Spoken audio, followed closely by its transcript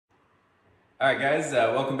All right, guys,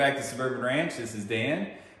 welcome back to Suburban Ranch. This is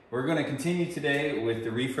Dan. We're going to continue today with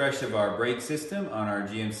the refresh of our brake system on our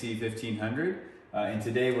GMC 1500. And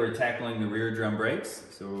today we're tackling the rear drum brakes.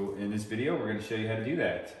 So in this video, we're going to show you how to do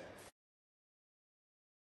that.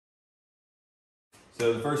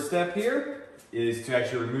 So the first step here is to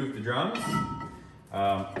actually remove the drums.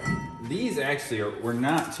 These actually were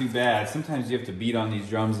not too bad. Sometimes you have to beat on these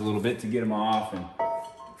drums a little bit to get them off and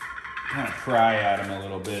kind of pry at them a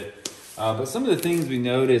little bit. But some of the things we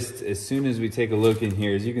noticed as soon as we take a look in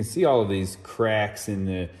here is you can see all of these cracks in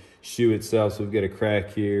the shoe itself. So we've got a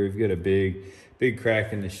crack here, we've got a big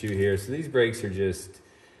crack in the shoe here. So these brakes are just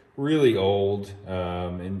really old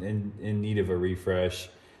and in need of a refresh.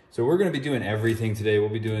 So we're going to be doing everything today. We'll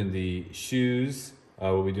be doing the shoes,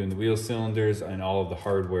 we'll be doing the wheel cylinders, and all of the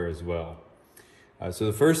hardware as well. So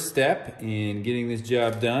the first step in getting this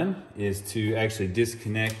job done is to actually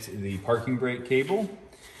disconnect the parking brake cable.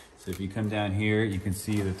 So if you come down here, you can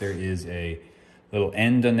see that there is a little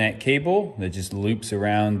end on that cable that just loops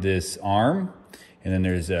around this arm. And then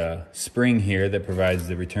there's a spring here that provides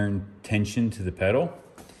the return tension to the pedal.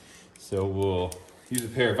 So we'll use a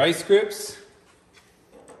pair of vice grips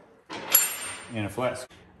and a flat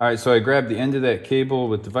screw. All right, so I grabbed the end of that cable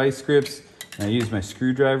with the vice grips, and I used my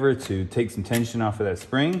screwdriver to take some tension off of that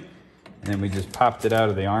spring. And then we just popped it out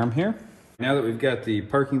of the arm here. Now that we've got the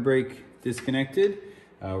parking brake disconnected,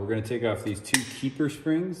 we're going to take off these two keeper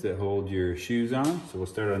springs that hold your shoes on. So we'll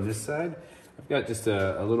start on this side. I've got just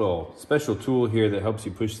a little special tool here that helps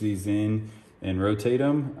you push these in and rotate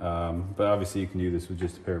them. But obviously you can do this with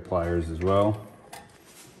just a pair of pliers as well.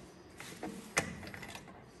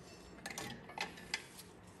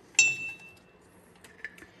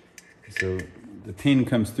 So the pin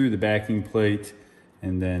comes through the backing plate,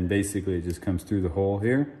 and then basically it just comes through the hole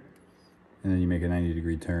here. And then you make a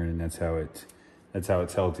 90-degree turn, and that's how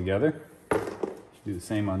it's held together. Do the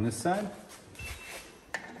same on this side.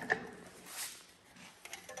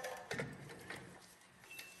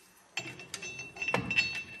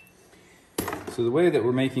 So the way that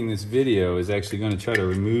we're making this video is actually going to try to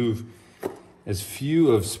remove as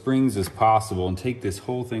few of springs as possible and take this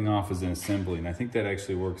whole thing off as an assembly. And I think that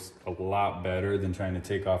actually works a lot better than trying to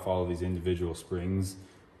take off all of these individual springs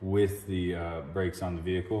with the brakes on the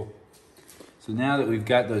vehicle. So now that we've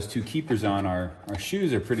got those two keepers on, our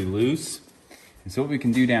shoes are pretty loose. And so what we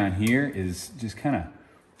can do down here is just kind of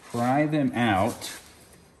pry them out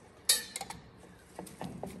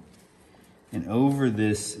and over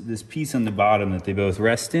this piece on the bottom that they both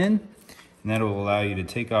rest in. And that will allow you to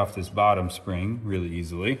take off this bottom spring really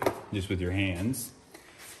easily, just with your hands.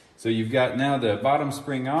 So you've got now the bottom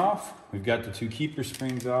spring off. We've got the two keeper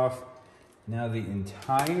springs off. Now the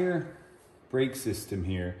entire brake system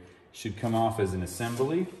here should come off as an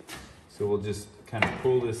assembly. So we'll just kind of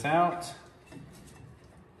pull this out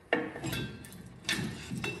and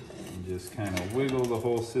just kind of wiggle the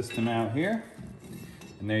whole system out here.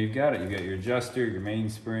 And there you've got it. You've got your adjuster, your main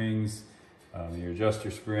springs, your adjuster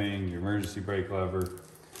spring, your emergency brake lever,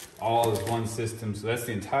 all as one system. So that's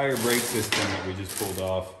the entire brake system that we just pulled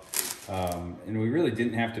off. And we really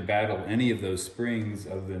didn't have to battle any of those springs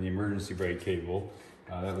other than the emergency brake cable.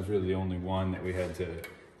 That was really the only one that we had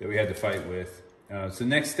to fight with. So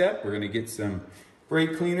next step, we're going to get some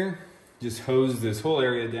brake cleaner. Just hose this whole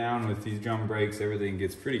area down with these drum brakes. Everything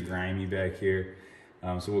gets pretty grimy back here.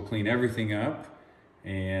 So we'll clean everything up,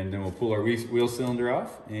 and then we'll pull our wheel cylinder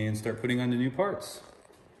off and start putting on the new parts.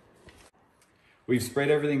 We've sprayed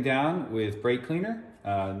everything down with brake cleaner.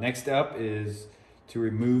 Next up is to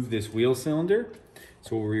remove this wheel cylinder.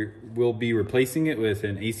 So we'll be replacing it with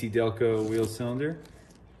an AC Delco wheel cylinder.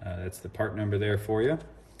 That's the part number there for you.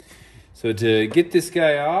 So to get this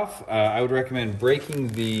guy off, I would recommend breaking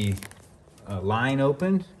the line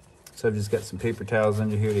open. So I've just got some paper towels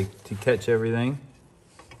under here to catch everything.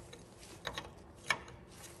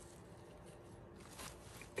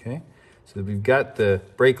 Okay, so we've got the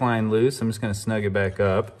brake line loose. I'm just going to snug it back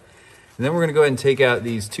up. And then we're going to go ahead and take out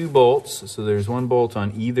these two bolts. So there's one bolt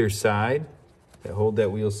on either side that hold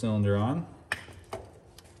that wheel cylinder on.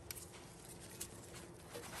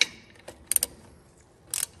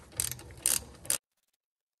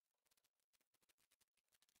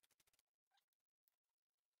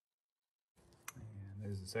 And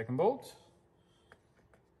there's the second bolt.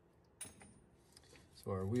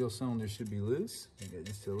 So our wheel cylinder should be loose. We got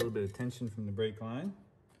just a little bit of tension from the brake line.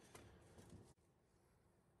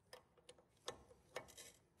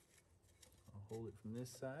 I'll hold it from this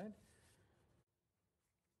side.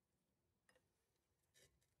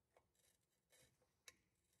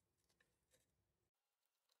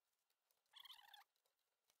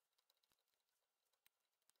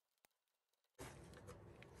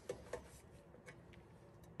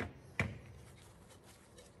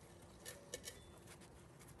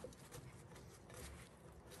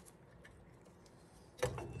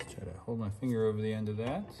 hold my finger over the end of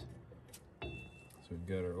that. So we've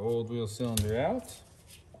got our old wheel cylinder out.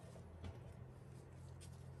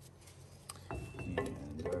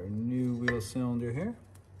 And our new wheel cylinder here.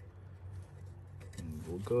 And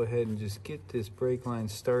we'll go ahead and just get this brake line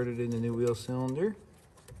started in the new wheel cylinder.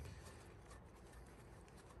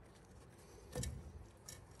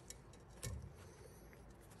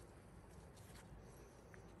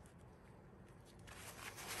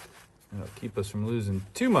 That'll keep us from losing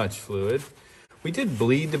too much fluid. We did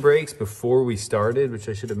bleed the brakes before we started, which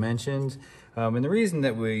I should have mentioned. And the reason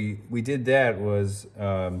that we did that was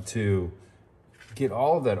to get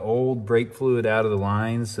all of that old brake fluid out of the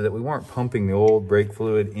lines so that we weren't pumping the old brake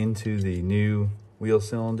fluid into the new wheel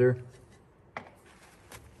cylinder.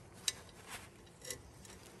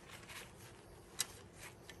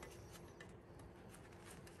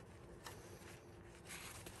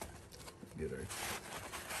 Get our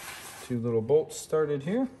two little bolts started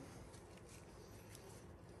here.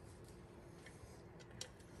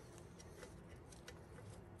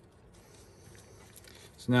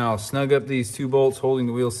 So now I'll snug up these two bolts holding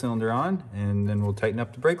the wheel cylinder on, and then we'll tighten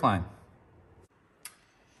up the brake line.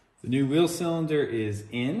 The new wheel cylinder is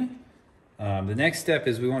in. The next step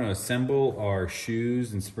is we want to assemble our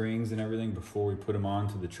shoes and springs and everything before we put them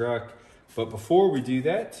onto the truck. But before we do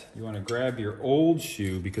that, you want to grab your old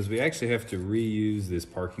shoe, because we actually have to reuse this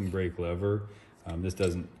parking brake lever. This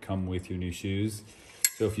doesn't come with your new shoes.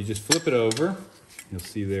 So if you just flip it over, you'll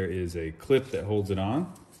see there is a clip that holds it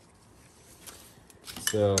on.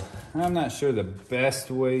 So I'm not sure the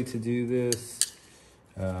best way to do this.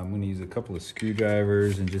 I'm going to use a couple of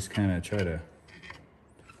screwdrivers and just kind of try to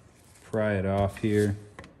pry it off here.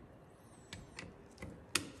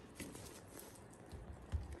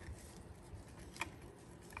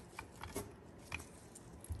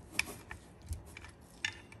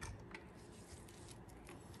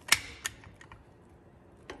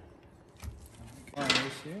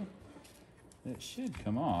 It should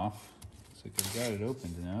come off. Looks like I've got it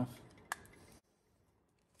opened enough.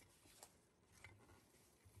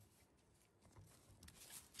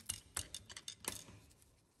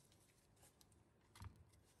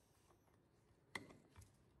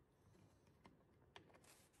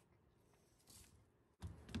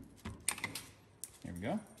 There we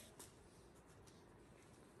go.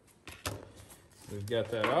 We've got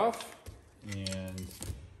that off, and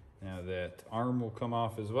now that arm will come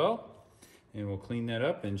off as well. And we'll clean that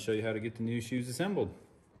up and show you how to get the new shoes assembled.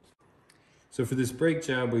 So for this brake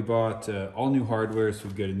job, we bought all new hardware. So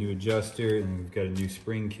we've got a new adjuster and we've got a new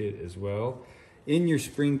spring kit as well. In your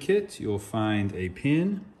spring kit, you'll find a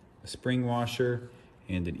pin, a spring washer,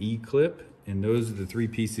 and an E-clip. And those are the three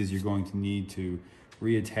pieces you're going to need to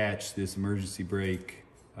reattach this emergency brake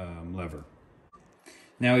lever.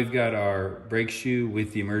 Now we've got our brake shoe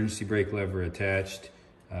with the emergency brake lever attached.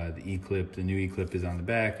 The E-clip, the new E-clip is on the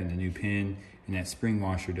back, and the new pin, and that spring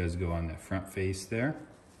washer does go on that front face there.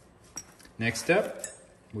 Next up,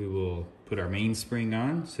 we will put our mainspring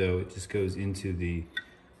on, so it just goes into the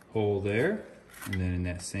hole there, and then in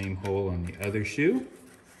that same hole on the other shoe.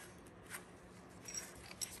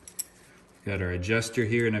 Got our adjuster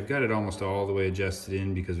here, and I've got it almost all the way adjusted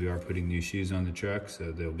in because we are putting new shoes on the truck,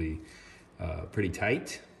 so they'll be pretty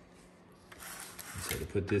tight. And so to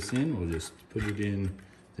put this in, we'll just put it in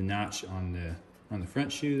the notch on the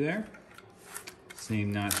front shoe there.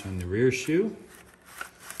 Same notch on the rear shoe.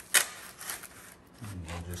 And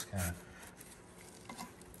we'll just kind of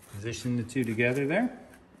position the two together there.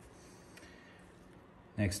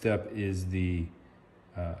 Next up is the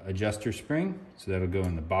adjuster spring. So that'll go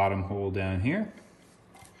in the bottom hole down here.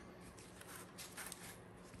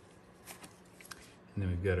 And then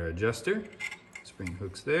we've got our adjuster. Spring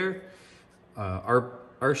hooks there.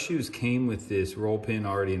 Our shoes came with this roll pin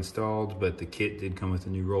already installed, but the kit did come with a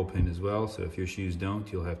new roll pin as well. So if your shoes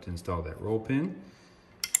don't, you'll have to install that roll pin.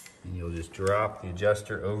 And you'll just drop the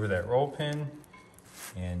adjuster over that roll pin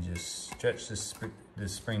and just stretch this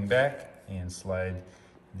spring back and slide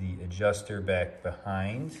the adjuster back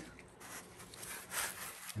behind.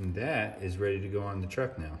 And that is ready to go on the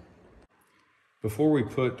truck now. Before we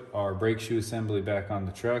put our brake shoe assembly back on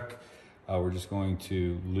the truck, we're just going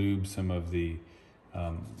to lube some of the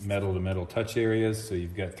metal to metal touch areas. So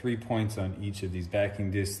you've got 3 points on each of these backing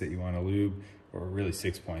discs that you want to lube, or really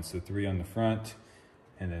 6 points. So 3 on the front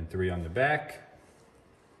and then 3 on the back.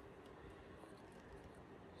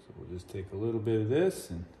 So we'll just take a little bit of this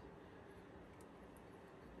and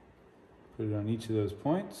put it on each of those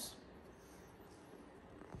points.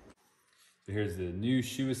 So here's the new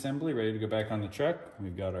shoe assembly ready to go back on the truck.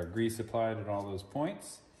 We've got our grease applied at all those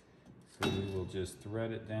points. So we will just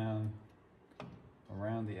thread it down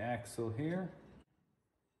around the axle here.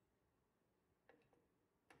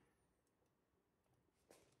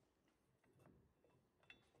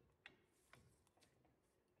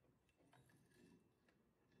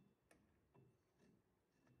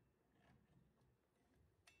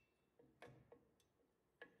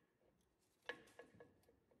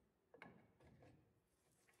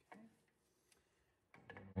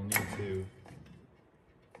 We'll need to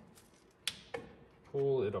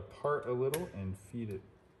pull it apart a little and feed it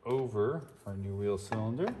over our new wheel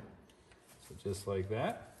cylinder. So just like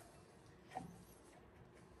that.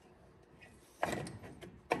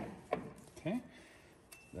 Okay,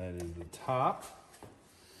 that is the top.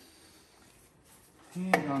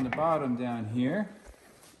 And on the bottom down here,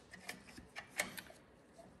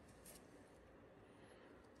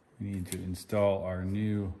 we need to install our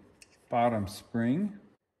new bottom spring.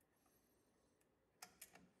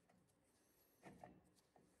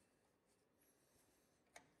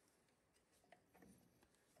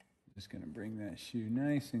 Just going to bring that shoe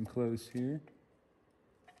nice and close here.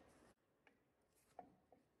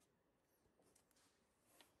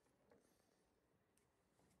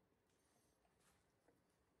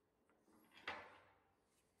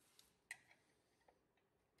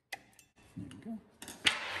 There we go.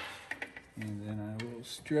 And then I will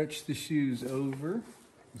stretch the shoes over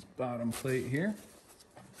this bottom plate here.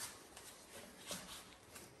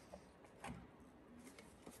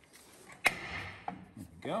 There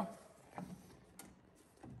we go.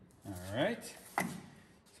 All right.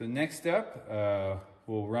 So next up,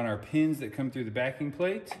 we'll run our pins that come through the backing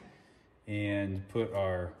plate and put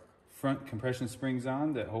our front compression springs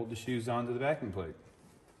on that hold the shoes onto the backing plate.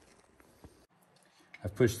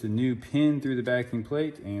 I've pushed the new pin through the backing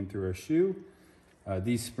plate and through our shoe.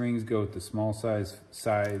 These springs go with the small size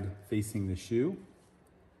side facing the shoe.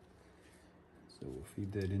 So we'll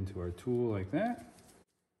feed that into our tool like that.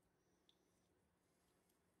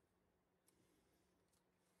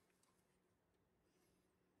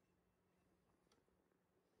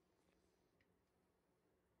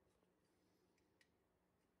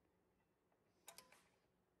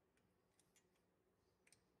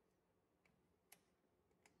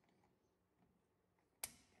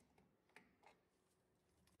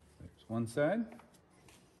 One side.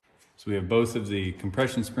 So we have both of the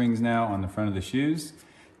compression springs now on the front of the shoes.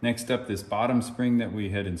 Next up, this bottom spring that we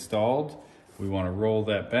had installed, we want to roll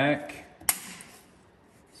that back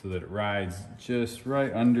so that it rides just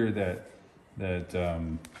right under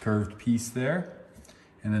that curved piece there.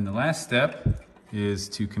 And then the last step is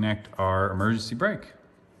to connect our emergency brake.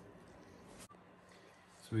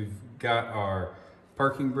 So we've got our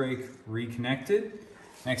parking brake reconnected.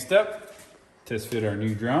 Next up, test fit our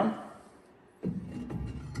new drum.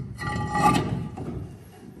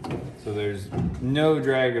 So there's no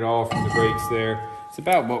drag at all from the brakes there. It's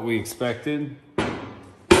about what we expected.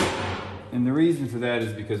 And the reason for that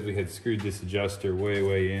is because we had screwed this adjuster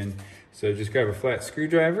way in. So just grab a flat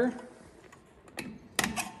screwdriver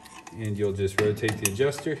and you'll just rotate the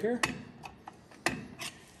adjuster here.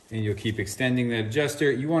 And you'll keep extending that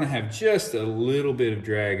adjuster. You want to have just a little bit of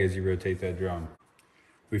drag as you rotate that drum.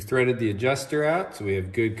 We've threaded the adjuster out, so we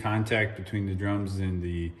have good contact between the drums and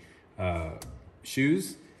the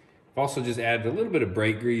shoes. I've also just added a little bit of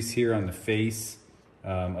brake grease here on the face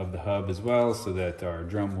of the hub as well, so that our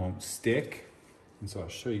drum won't stick. And so I'll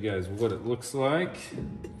show you guys what it looks like. Go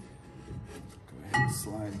ahead and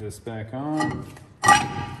slide this back on.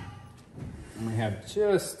 And we have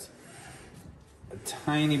just a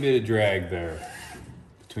tiny bit of drag there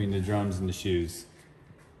between the drums and the shoes.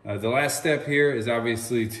 The last step here is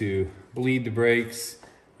obviously to bleed the brakes.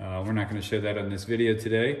 We're not going to show that on this video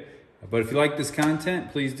today. But if you like this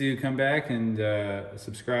content, please do come back and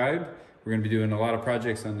subscribe. We're going to be doing a lot of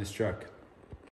projects on this truck.